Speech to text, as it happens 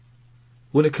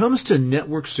When it comes to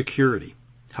network security,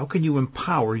 how can you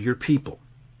empower your people?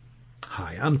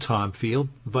 Hi, I'm Tom Field,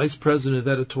 Vice President of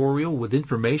Editorial with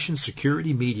Information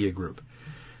Security Media Group.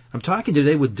 I'm talking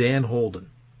today with Dan Holden.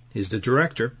 He's the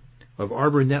Director of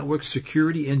Arbor Network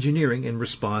Security Engineering and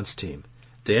Response Team.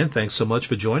 Dan, thanks so much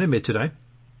for joining me today.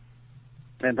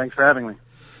 And thanks for having me.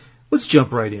 Let's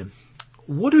jump right in.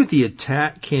 What are the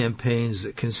attack campaigns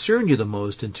that concern you the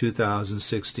most in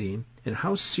 2016, and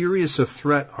how serious a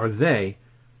threat are they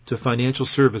to financial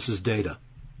services data?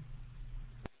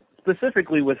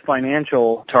 Specifically with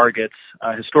financial targets,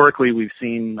 historically we've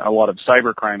seen a lot of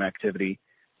cybercrime activity.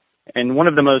 And one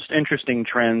of the most interesting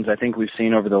trends I think we've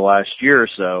seen over the last year or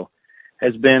so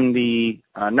has been the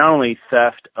not only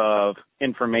theft of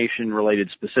information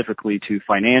related specifically to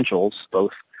financials,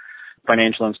 both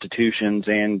financial institutions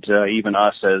and even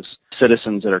us as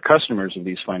citizens that are customers of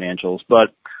these financials,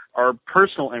 but our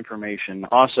personal information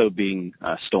also being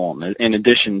stolen, in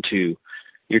addition to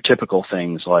your typical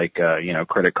things like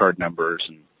credit card numbers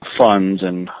and funds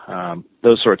and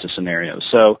those sorts of scenarios.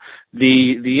 So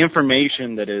the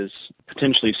information that is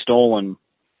potentially stolen,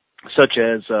 such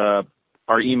as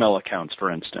our email accounts, for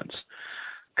instance,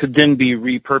 could then be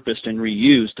repurposed and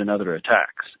reused in other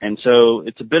attacks. And so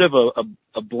it's a bit of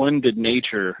a blended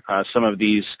nature, some of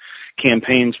these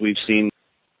campaigns we've seen,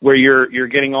 where you're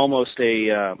getting almost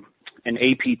an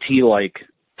APT-like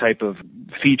type of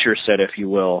feature set, if you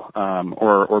will,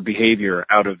 or behavior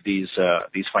out of these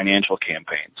financial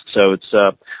campaigns. So it's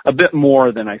a bit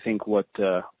more than I think what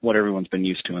everyone's been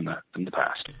used to in the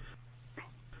past.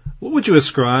 What would you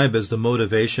ascribe as the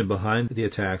motivation behind the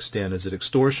attacks, Dan? Is it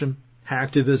extortion,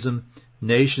 hacktivism,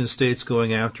 nation states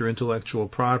going after intellectual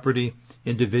property,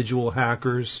 individual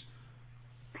hackers?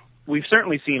 We've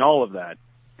certainly seen all of that.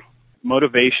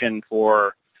 Motivation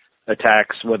for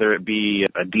attacks, whether it be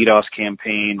a DDoS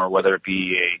campaign or whether it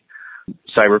be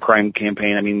a cybercrime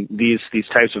campaign. I mean, these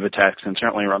types of attacks can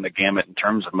certainly run the gamut in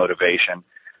terms of motivation,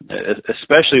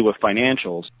 especially with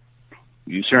financials.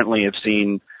 You certainly have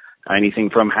seen anything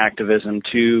from hacktivism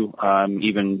to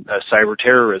even cyber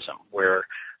terrorism, where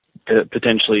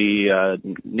potentially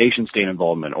nation-state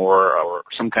involvement or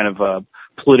some kind of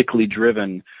politically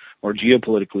driven or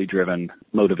geopolitically driven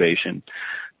motivation.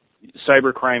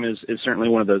 Cybercrime is certainly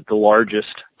one of the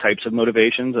largest types of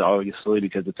motivations, obviously,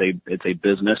 because it's a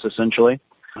business essentially,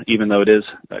 even though it is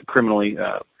criminally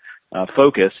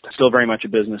focused. Still very much a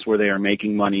business where they are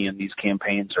making money, and these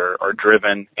campaigns are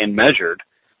driven and measured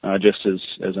just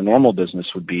as a normal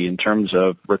business would be in terms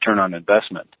of return on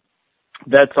investment.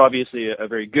 That's obviously a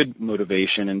very good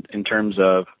motivation in terms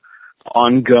of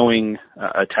ongoing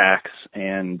attacks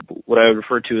and what I would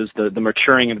refer to as the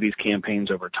maturing of these campaigns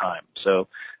over time. So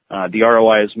the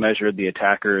ROI is measured, the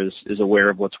attacker is aware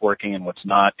of what's working and what's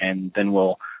not, and then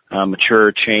will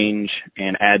mature, change,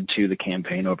 and add to the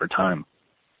campaign over time.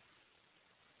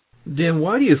 Dan,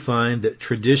 why do you find that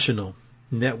traditional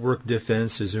network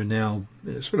defenses are now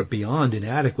sort of beyond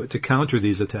inadequate to counter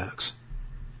these attacks?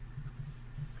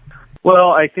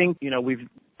 Well, I think, we've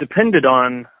depended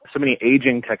on so many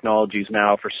aging technologies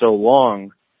now for so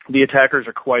long. The attackers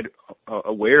are quite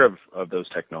aware of those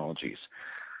technologies.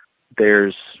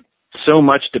 There's so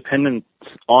much dependence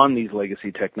on these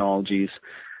legacy technologies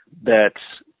that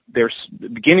they're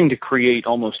beginning to create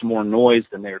almost more noise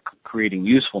than they're creating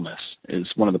usefulness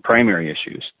is one of the primary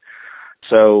issues.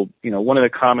 So, one of the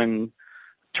common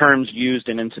terms used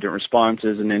in incident response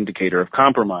is an indicator of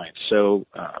compromise. So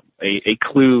a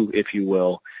clue, if you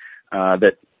will,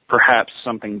 that perhaps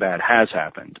something bad has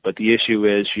happened. But the issue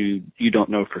is you don't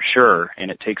know for sure,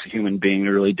 and it takes a human being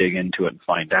to really dig into it and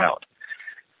find out.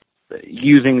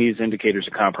 Using these indicators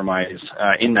of compromise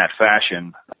in that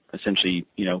fashion, essentially,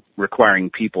 requiring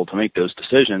people to make those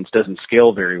decisions doesn't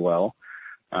scale very well.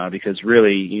 Because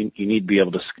really you need to be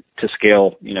able to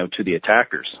scale, to the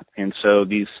attackers. And so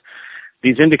these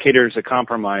indicators of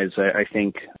compromise, I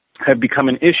think, have become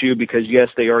an issue because, yes,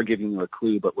 they are giving you a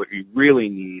clue, but what you really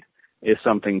need is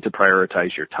something to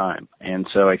prioritize your time. And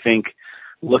so I think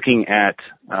looking at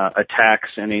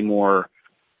attacks in a more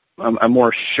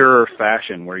sure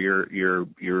fashion, where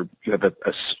you have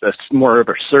a more of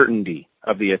a certainty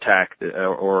of the attack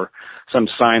or some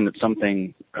sign that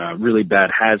something really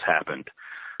bad has happened,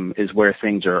 is where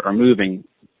things are moving.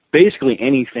 Basically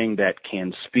anything that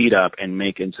can speed up and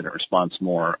make incident response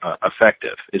more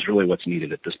effective is really what's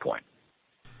needed at this point.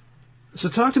 So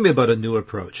talk to me about a new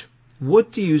approach.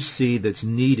 What do you see that's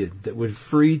needed that would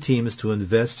free teams to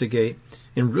investigate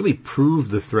and really prove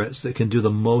the threats that can do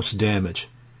the most damage?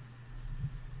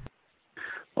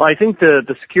 Well, I think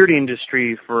the security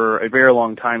industry for a very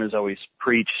long time has always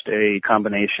preached a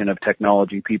combination of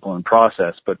technology, people, and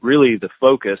process, but really the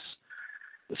focus,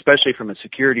 especially from a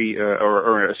security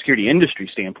or a security industry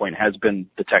standpoint, has been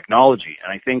the technology.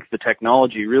 And I think the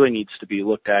technology really needs to be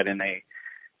looked at in a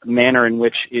manner in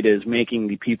which it is making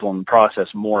the people and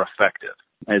process more effective.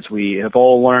 As we have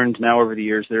all learned now over the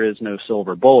years, there is no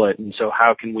silver bullet, and so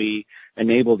how can we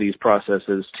enable these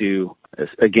processes to,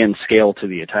 again, scale to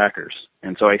the attackers?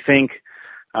 And so I think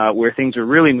where things are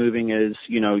really moving is,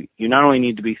 you not only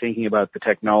need to be thinking about the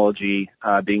technology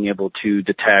being able to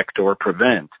detect or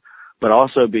prevent, but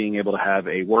also being able to have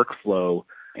a workflow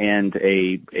and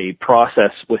a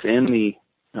process within the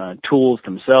tools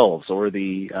themselves, or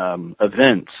the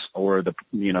events, or the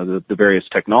various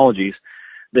technologies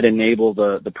that enable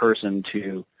the person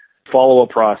to follow a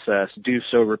process, do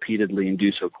so repeatedly, and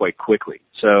do so quite quickly.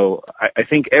 So I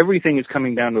think everything is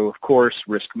coming down to, of course,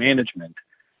 risk management,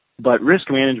 but risk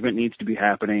management needs to be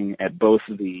happening at both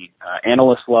the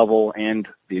analyst level and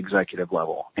the executive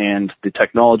level, and the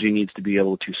technology needs to be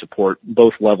able to support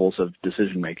both levels of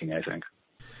decision making, I think.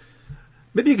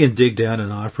 Maybe you can dig down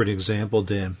and offer an example,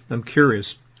 Dan. I'm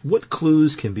curious, what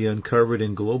clues can be uncovered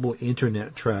in global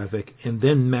internet traffic and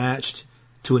then matched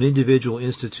to an individual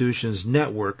institution's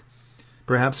network,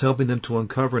 perhaps helping them to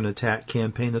uncover an attack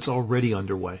campaign that's already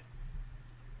underway?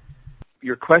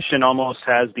 Your question almost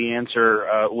has the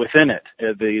answer within it.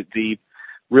 The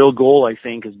real goal, I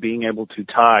think, is being able to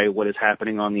tie what is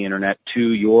happening on the internet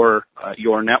to your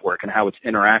network and how it's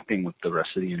interacting with the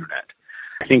rest of the internet.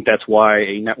 I think that's why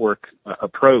a network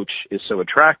approach is so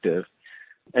attractive.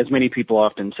 As many people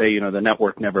often say, the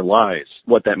network never lies.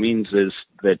 What that means is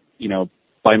that,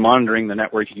 by monitoring the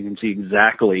network, you can see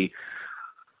exactly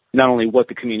not only what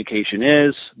the communication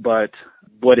is, but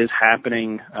what is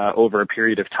happening over a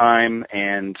period of time,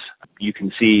 and you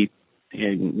can see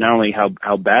not only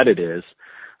how bad it is,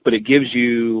 but it gives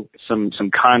you some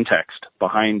context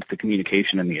behind the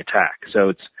communication and the attack.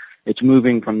 So it's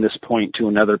moving from this point to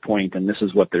another point, and this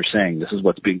is what they're saying. This is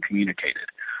what's being communicated.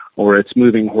 Or it's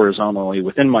moving horizontally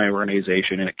within my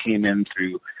organization, and it came in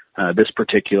through this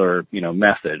particular,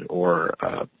 method or,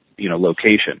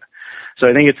 location. So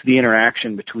I think it's the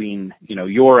interaction between,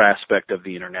 your aspect of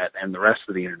the internet and the rest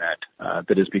of the internet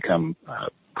that has become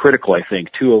critical, I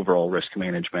think, to overall risk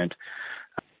management,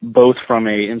 both from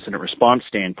a incident response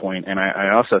standpoint, and I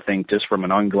also think just from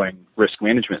an ongoing risk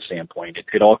management standpoint.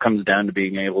 It all comes down to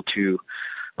being able to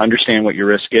understand what your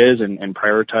risk is and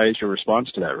prioritize your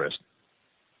response to that risk.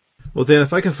 Well, Dan,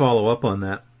 if I can follow up on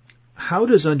that, how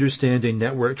does understanding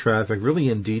network traffic really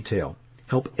in detail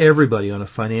help everybody on a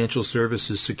financial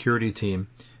services security team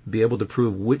be able to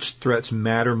prove which threats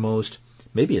matter most,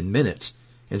 maybe in minutes,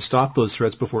 and stop those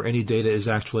threats before any data is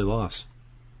actually lost?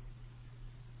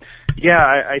 Yeah,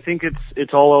 I think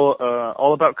it's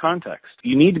all about context.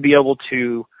 You need to be able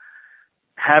to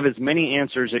have as many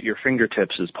answers at your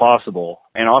fingertips as possible,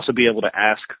 and also be able to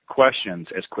ask questions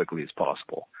as quickly as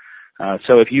possible.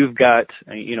 So if you've got,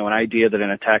 an idea that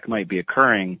an attack might be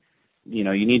occurring, you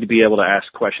need to be able to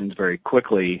ask questions very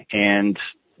quickly and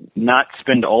not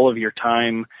spend all of your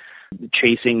time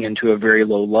chasing into a very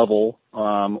low level,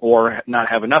 or not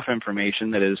have enough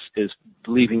information that is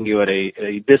leaving you at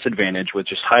a disadvantage with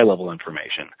just high level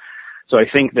information. So I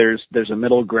think there's a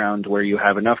middle ground where you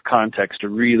have enough context to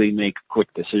really make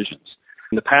quick decisions.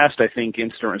 In the past, I think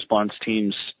incident response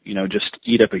teams, just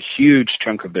eat up a huge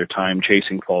chunk of their time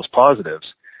chasing false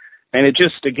positives. And it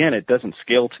doesn't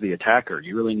scale to the attacker.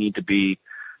 You really need to be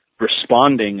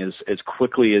responding as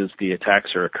quickly as the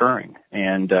attacks are occurring.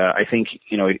 And I think,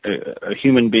 a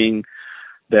human being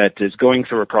that is going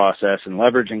through a process and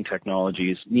leveraging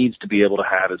technologies needs to be able to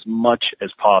have as much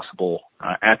as possible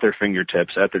at their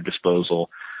fingertips, at their disposal,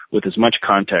 with as much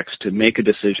context to make a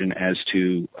decision as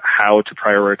to how to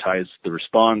prioritize the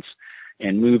response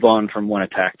and move on from one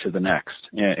attack to the next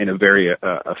in a very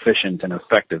efficient and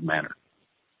effective manner.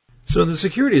 So in the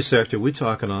security sector, we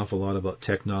talk an awful lot about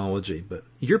technology, but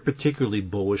you're particularly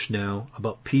bullish now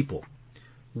about people.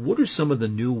 What are some of the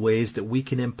new ways that we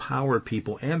can empower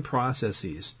people and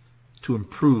processes to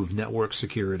improve network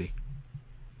security?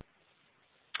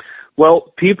 Well,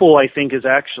 people, I think, is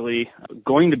actually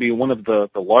going to be one of the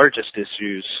largest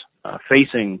issues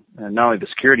facing not only the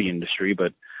security industry,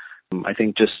 but I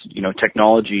think just,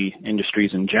 technology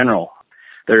industries in general.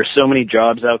 There are so many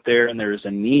jobs out there, and there is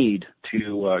a need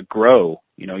to grow,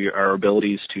 our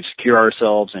abilities to secure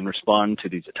ourselves and respond to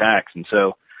these attacks. And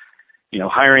so,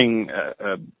 hiring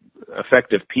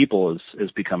effective people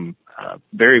has become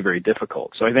very, very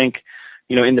difficult. So I think,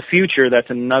 in the future, that's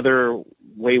another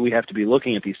way we have to be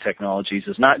looking at these technologies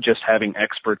is not just having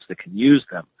experts that can use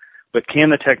them, but can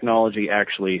the technology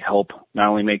actually help not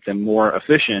only make them more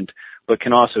efficient, but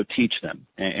can also teach them.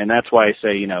 And that's why I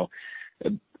say,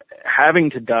 having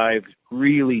to dive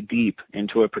really deep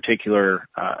into a particular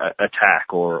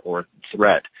attack or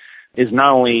threat is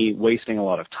not only wasting a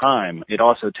lot of time, it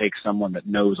also takes someone that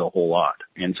knows a whole lot.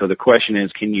 And so the question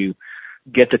is, can you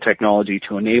get the technology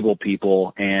to enable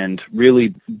people and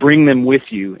really bring them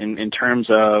with you in terms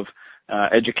of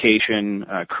education,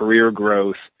 career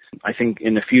growth? I think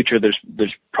in the future there's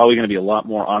probably going to be a lot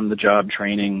more on-the-job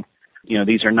training.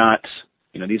 These are not,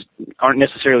 these aren't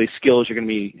necessarily skills you're going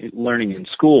to be learning in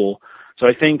school. So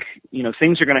I think,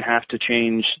 things are going to have to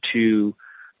change to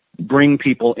bring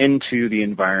people into the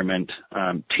environment,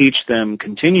 teach them,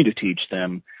 continue to teach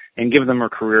them, and give them a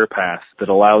career path that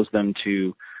allows them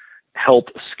to help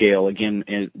scale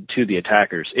again to the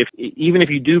attackers. Even if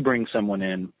you do bring someone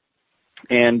in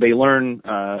and they learn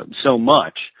so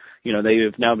much, they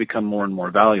have now become more and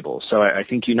more valuable. So I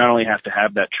think you not only have to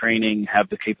have that training, have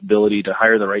the capability to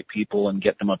hire the right people and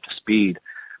get them up to speed,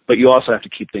 but you also have to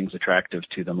keep things attractive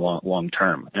to them long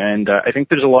term. And I think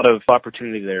there's a lot of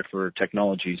opportunity there for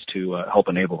technologies to help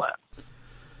enable that.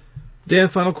 Dan,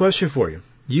 final question for you.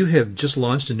 You have just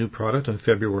launched a new product on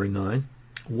February 9.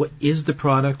 What is the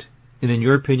product, and in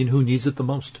your opinion, who needs it the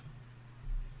most?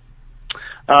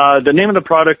 The name of the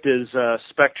product is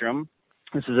Spectrum.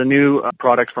 This is a new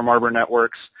product from Arbor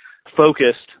Networks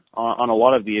focused on a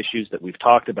lot of the issues that we've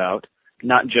talked about,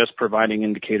 not just providing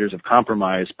indicators of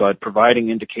compromise, but providing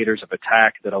indicators of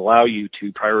attack that allow you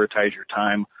to prioritize your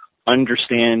time,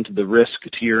 understand the risk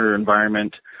to your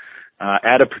environment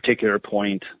at a particular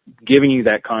point, giving you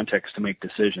that context to make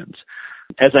decisions.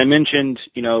 As I mentioned,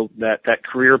 that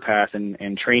career path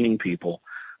and training people,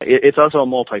 it's also a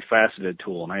multifaceted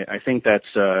tool, and I think that's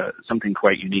something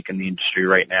quite unique in the industry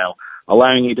right now,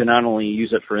 allowing you to not only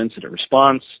use it for incident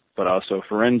response, but also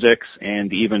forensics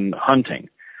and even hunting.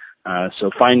 So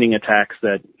finding attacks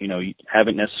that,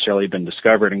 haven't necessarily been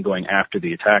discovered and going after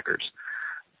the attackers.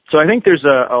 So I think there's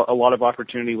a lot of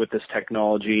opportunity with this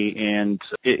technology, and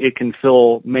it can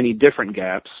fill many different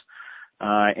gaps.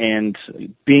 And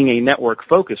being a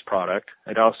network-focused product,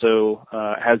 it also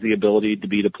has the ability to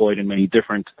be deployed in many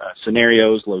different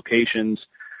scenarios, locations,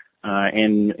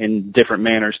 and in different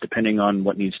manners depending on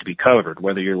what needs to be covered,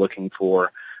 whether you're looking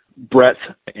for breadth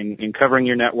in covering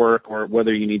your network or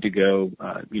whether you need to go,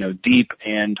 deep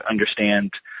and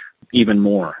understand even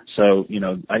more. So,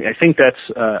 I think that's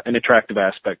an attractive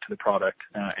aspect to the product,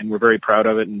 and we're very proud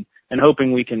of it and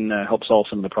hoping we can help solve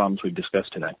some of the problems we've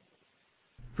discussed today.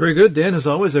 Very good, Dan. As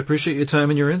always, I appreciate your time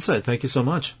and your insight. Thank you so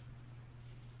much.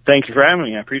 Thank you for having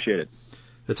me. I appreciate it.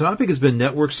 The topic has been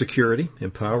network security,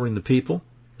 empowering the people.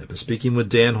 I've been speaking with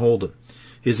Dan Holden.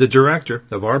 He's the director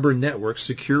of Arbor Networks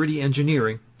Security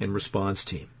Engineering and Response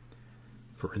Team.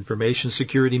 For Information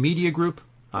Security Media Group,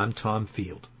 I'm Tom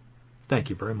Field. Thank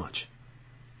you very much.